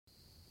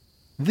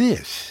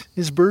This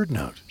is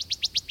BirdNote.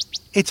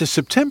 It's a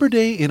September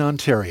day in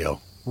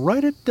Ontario,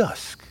 right at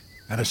dusk,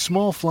 and a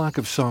small flock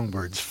of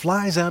songbirds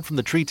flies out from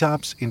the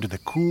treetops into the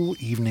cool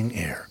evening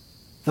air.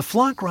 The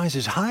flock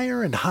rises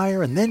higher and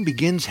higher and then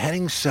begins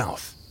heading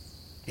south.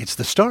 It's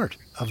the start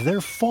of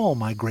their fall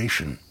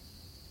migration.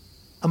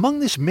 Among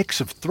this mix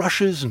of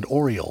thrushes and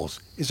orioles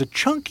is a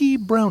chunky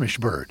brownish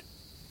bird,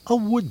 a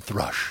wood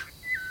thrush.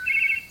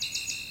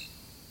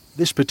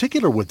 This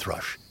particular wood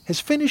thrush has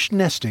finished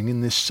nesting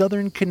in this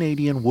southern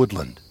Canadian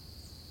woodland.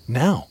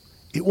 Now,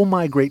 it will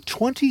migrate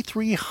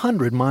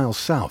 2,300 miles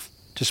south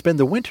to spend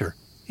the winter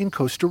in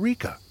Costa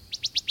Rica.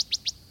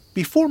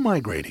 Before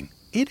migrating,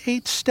 it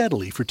ate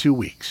steadily for 2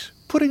 weeks,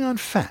 putting on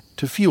fat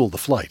to fuel the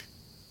flight.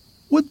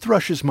 Wood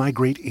thrushes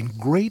migrate in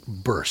great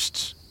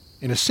bursts.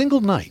 In a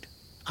single night,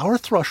 our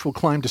thrush will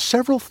climb to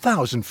several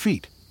thousand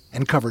feet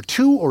and cover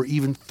 200 or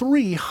even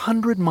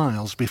 300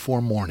 miles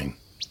before morning.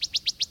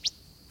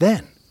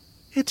 Then,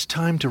 it's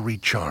time to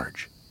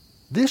recharge.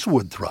 This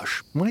wood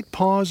thrush might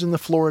pause in the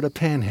Florida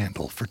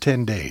Panhandle for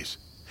 10 days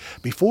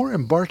before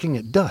embarking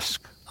at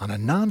dusk on a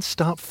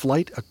non-stop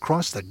flight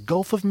across the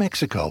Gulf of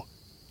Mexico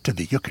to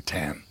the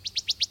Yucatan.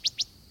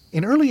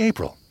 In early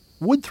April,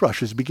 wood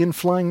thrushes begin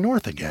flying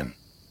north again.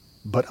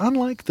 But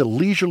unlike the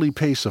leisurely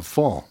pace of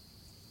fall,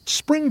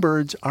 spring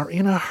birds are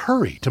in a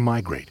hurry to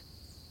migrate.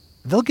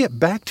 They'll get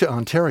back to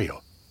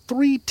Ontario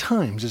 3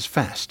 times as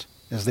fast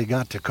as they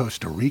got to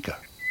Costa Rica.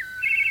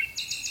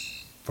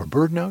 For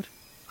BirdNote,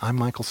 I'm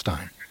Michael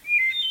Stein.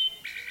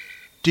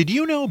 Did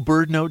you know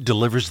BirdNote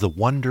delivers the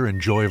wonder and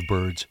joy of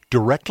birds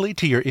directly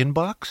to your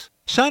inbox?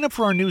 Sign up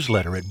for our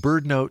newsletter at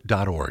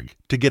birdnote.org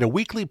to get a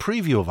weekly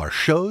preview of our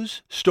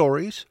shows,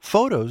 stories,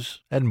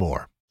 photos, and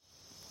more.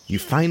 You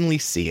finally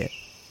see it,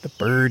 the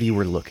bird you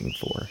were looking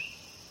for.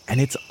 And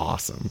it's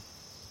awesome.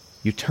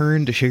 You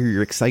turn to share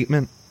your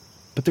excitement,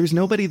 but there's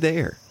nobody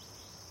there.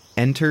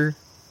 Enter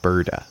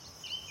Birda.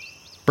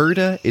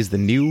 Birda is the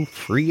new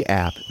free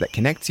app that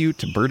connects you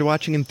to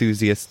birdwatching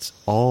enthusiasts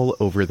all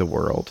over the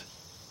world.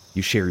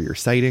 You share your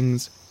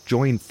sightings,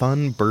 join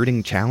fun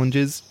birding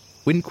challenges,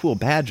 win cool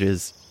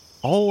badges,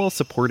 all while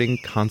supporting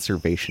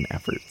conservation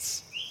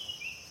efforts.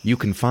 You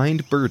can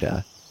find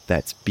Birda,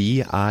 that's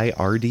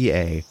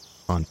BIRDA,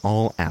 on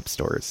all app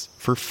stores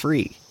for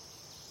free.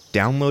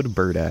 Download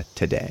Birda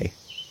today.